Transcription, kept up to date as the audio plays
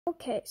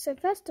Okay, so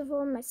first of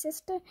all, my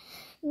sister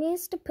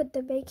needs to put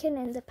the bacon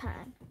in the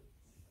pan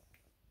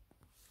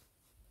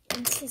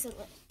and sizzle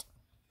it.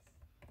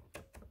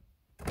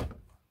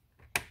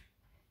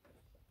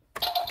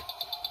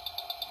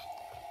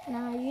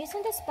 Now,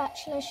 using the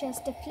spatula, she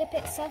has to flip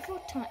it several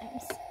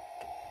times.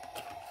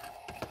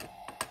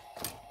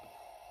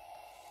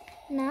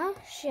 Now,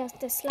 she has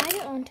to slide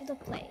it onto the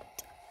plate.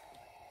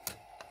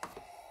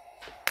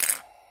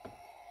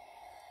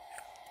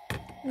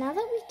 Now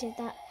that we did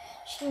that,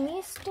 she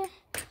needs to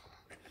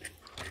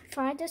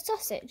fry the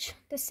sausage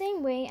the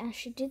same way as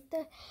she did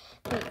the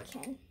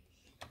bacon.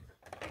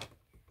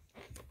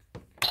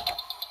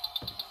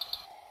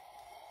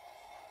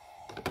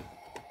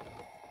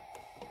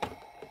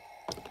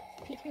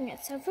 Flipping it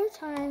several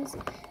times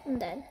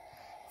and then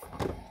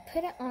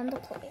put it on the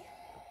plate.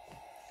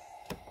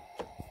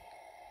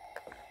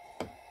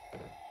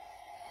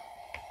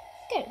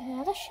 Good,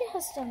 now that she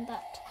has done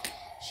that,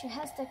 she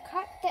has to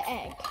crack the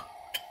egg.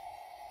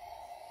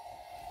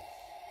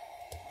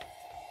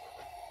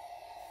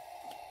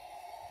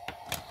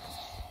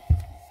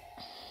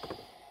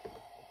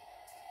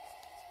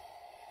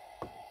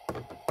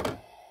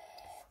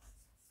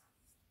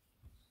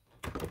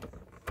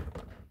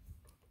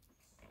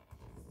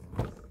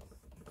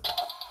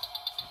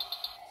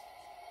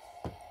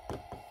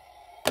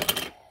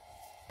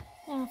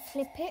 Now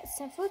flip it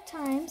several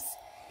times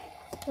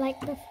like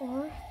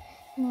before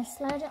and then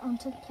slide it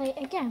onto the plate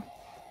again.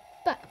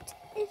 But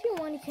if you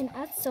want, you can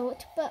add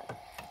salt, but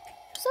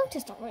salt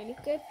is not really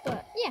good,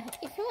 but yeah,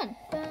 if you want,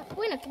 but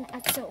we're not going to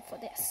add salt for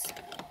this.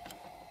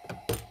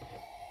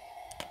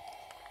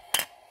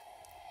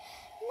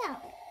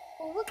 Now,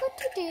 what we're going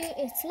to do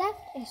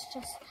is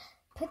just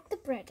put the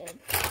bread in.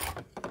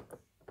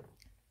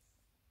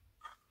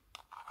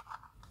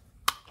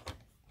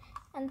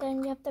 And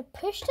then you have to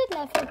push the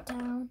lever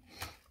down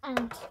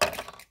and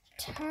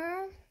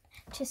turn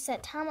to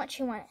set how much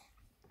you want it.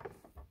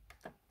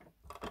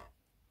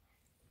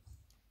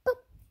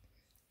 Boop.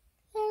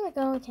 There we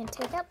go. We can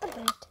take out the bread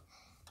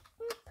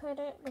and put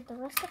it with the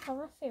rest of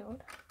our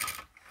food.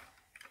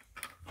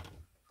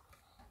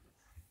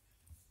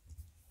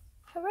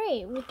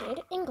 Hooray, we did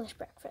English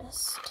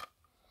breakfast.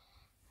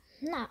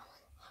 Now,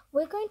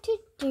 we're going to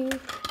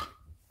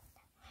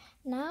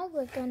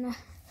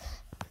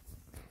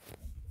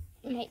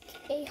make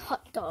a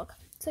hot dog.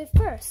 So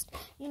first,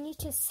 you need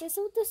to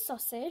sizzle the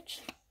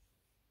sausage.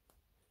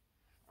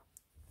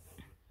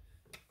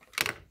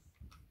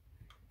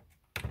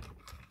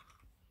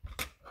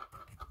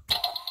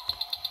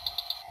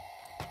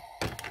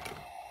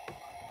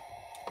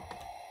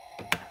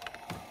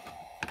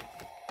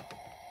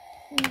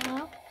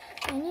 Now,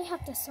 then you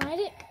have to slide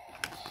it.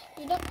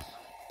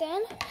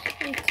 Then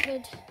you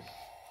could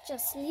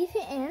just leave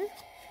it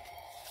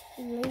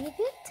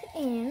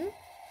in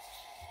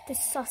the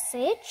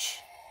sausage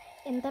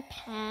in the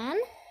pan,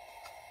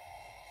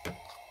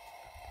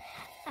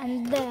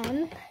 and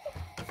then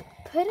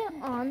put it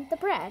on the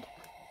bread.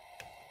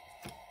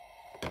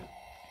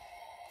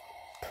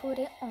 Put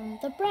it on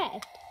the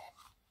bread.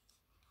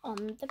 On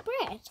the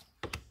bread.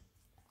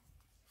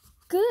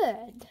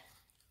 Good.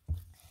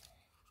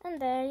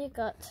 And there you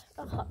got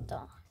a hot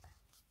dog.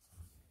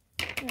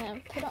 Now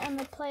put it on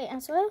the plate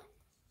as well.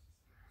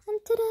 And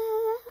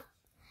ta-da!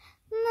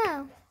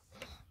 Now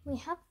we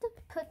have to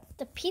put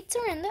the pizza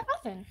in the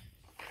oven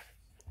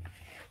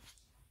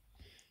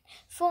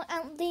for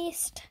at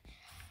least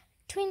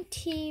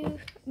 20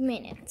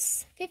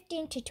 minutes.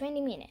 15 to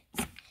 20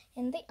 minutes.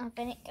 In the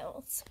oven it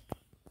goes.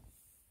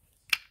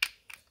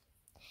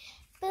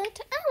 But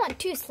I want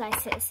 2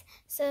 slices,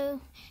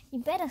 so you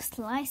better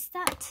slice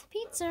that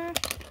pizza.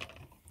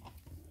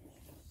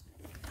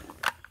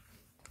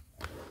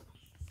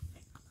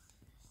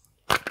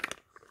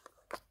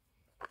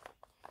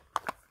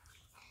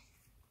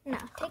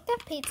 Now take that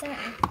pizza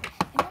and put it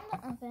in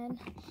the oven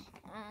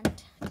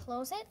and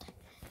close it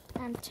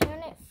and turn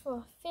it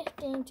for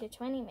 15 to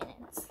 20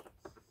 minutes.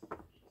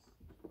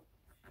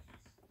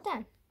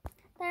 Done.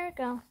 There we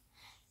go.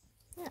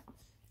 Now,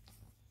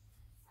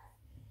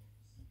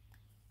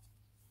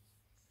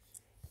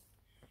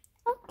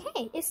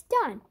 okay, it's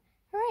done.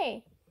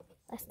 Hooray!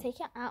 Let's take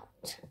it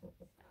out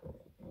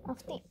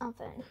of the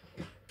oven.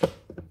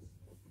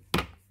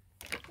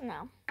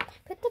 Now,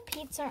 put the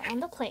pizza on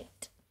the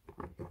plate.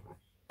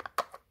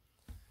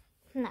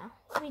 Now,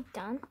 we've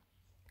done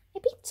a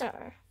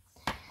pizza.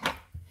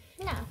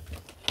 Now,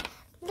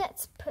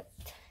 I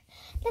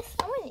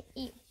want to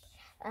eat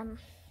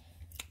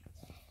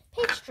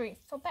pastry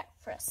for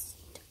breakfast.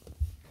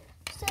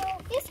 So,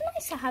 it's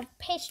nice to have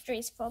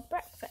pastries for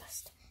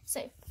breakfast.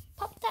 So,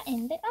 pop that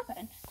in the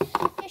oven.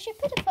 You should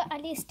put it for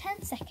at least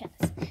 10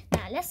 seconds.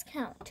 Now, let's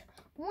count.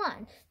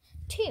 1,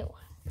 2,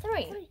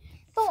 3,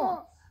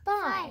 4,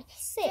 5,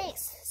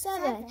 6,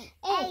 7,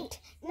 8,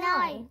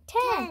 9,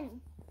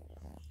 10.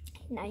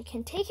 Now you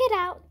can take it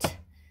out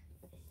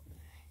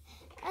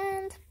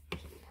and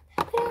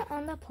put it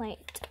on the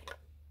plate.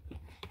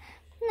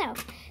 Now,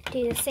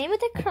 do the same with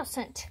the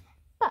croissant,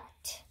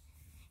 but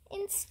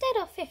instead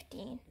of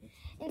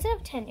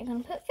 10, you're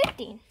going to put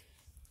 15.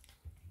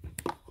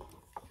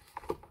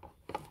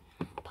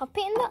 pop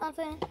it in the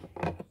oven.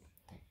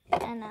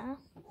 And now,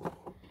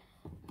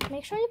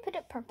 make sure you put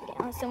it properly,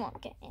 else it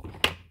won't get in.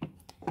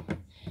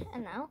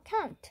 And now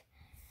count.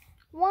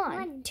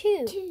 1,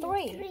 2,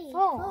 3,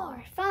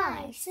 4,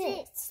 5,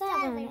 6,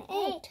 7,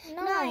 8,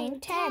 9,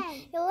 10,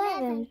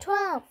 11,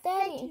 12,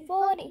 13,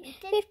 14,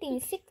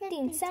 15,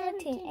 16,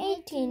 17,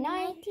 18,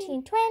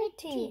 19,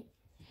 20.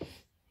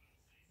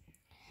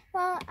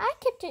 Well, I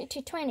kept it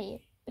to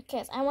 20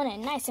 because I want it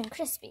nice and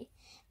crispy.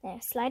 Now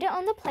slide it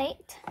on the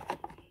plate.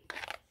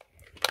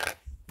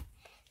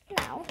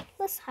 Now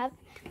let's have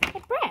a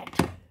bread.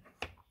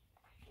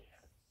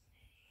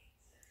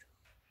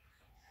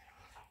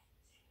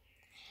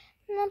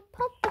 Now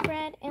pop the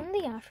bread in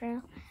the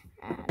oven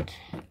and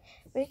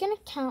we're going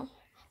to count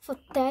for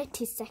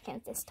 30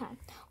 seconds this time.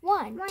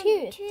 1,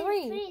 2,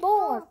 3,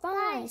 4,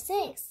 5,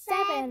 6,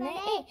 7,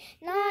 8,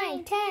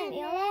 9, 10,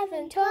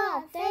 11,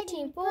 12,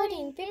 13,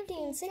 14,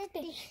 15,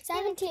 16,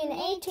 17,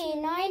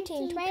 18,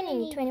 19,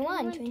 20,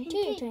 21,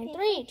 22,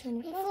 23,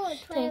 24,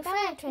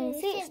 25,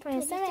 26,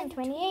 27,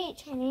 28,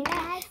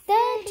 29,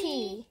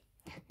 30.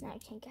 Now you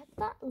can get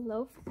that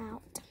loaf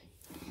out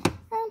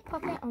and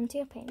pop it onto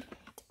your plate.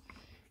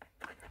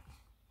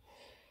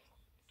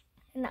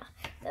 Now,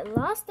 the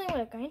last thing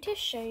we're going to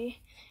show you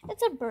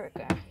is a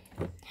burger.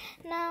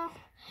 Now,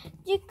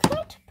 you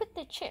could put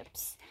the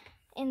chips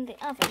in the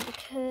oven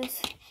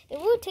because it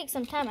will take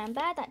some time, and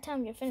by that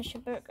time you'll finish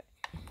your burger.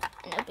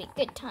 And it'll be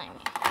good timing.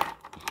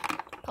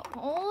 Put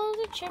all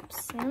the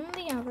chips in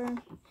the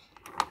oven.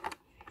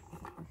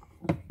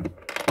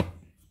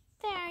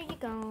 There you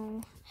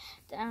go.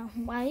 Now,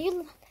 while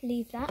you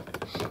leave that,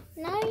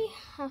 now you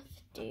have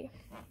to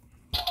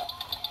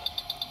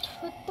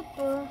put the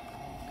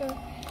burger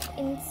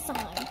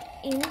inside,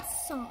 and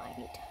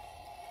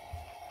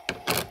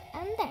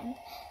then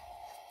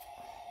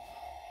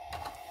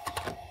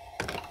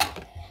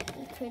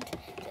you could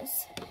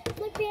just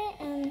flip it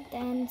and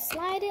then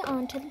slide it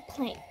onto the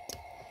plate.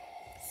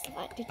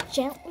 Slide it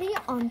gently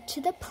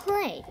onto the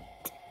plate.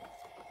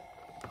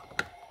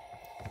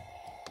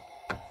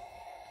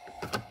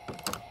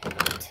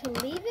 To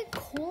leave it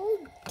cool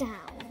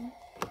down.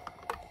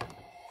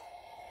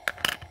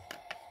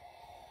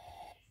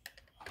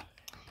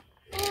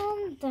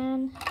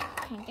 Then you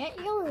can get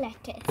your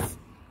lettuce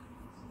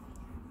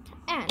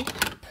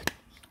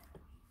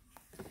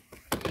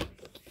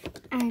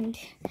and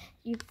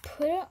you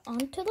put it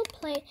onto the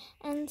plate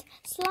and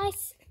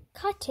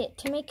cut it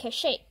to make a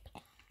shape.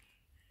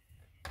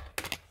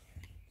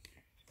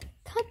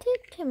 Cut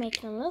it to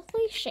make a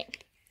lovely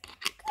shape.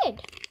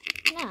 Good.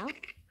 Now,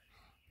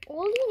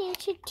 all you need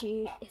to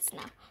do is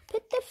now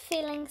put the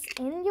fillings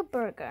in your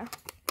burger.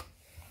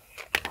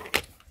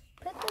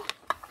 Put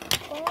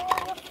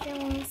all the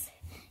fillings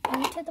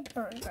into the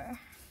burger.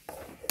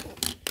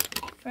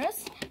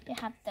 First, you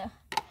have the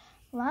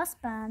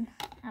last bun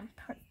and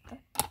put the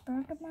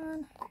burger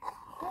bun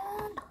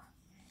and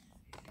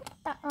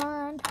put that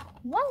on.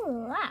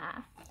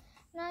 Voila!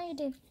 Now you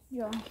did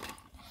your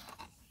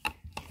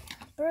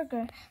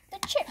burger. The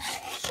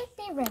chips should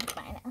be ready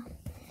by now.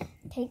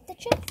 Take the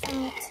chips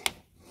out.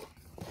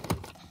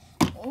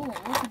 Oh,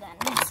 look at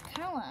that nice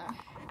color.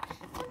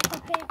 And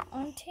put it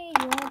onto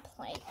your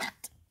plate.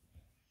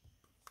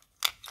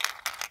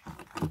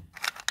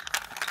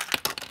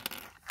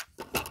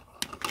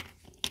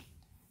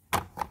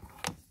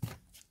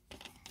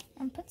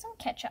 And put some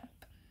ketchup.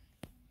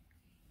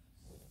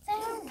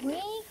 There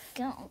we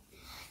go.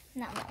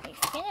 Now that we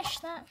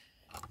finished that,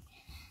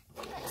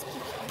 let's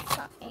keep it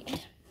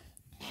inside.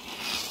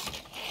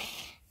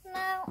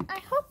 Now, I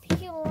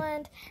hope you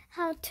learned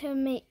how to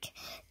make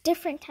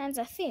different kinds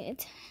of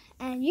food,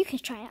 and you can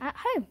try it at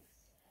home.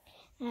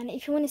 And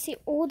if you want to see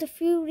all the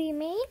food we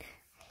made,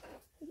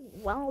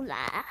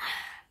 voila!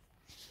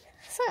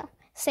 So,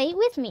 say it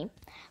with me.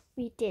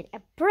 We did a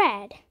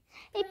bread,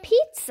 a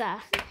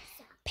pizza,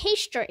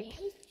 pastry,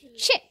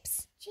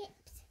 chips,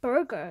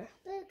 burger,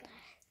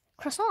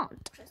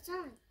 croissant,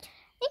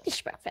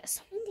 English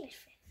breakfast,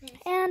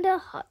 and a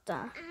hot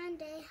dog.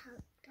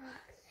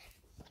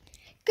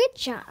 Good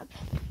job.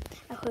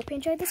 I hope you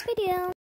enjoyed this video.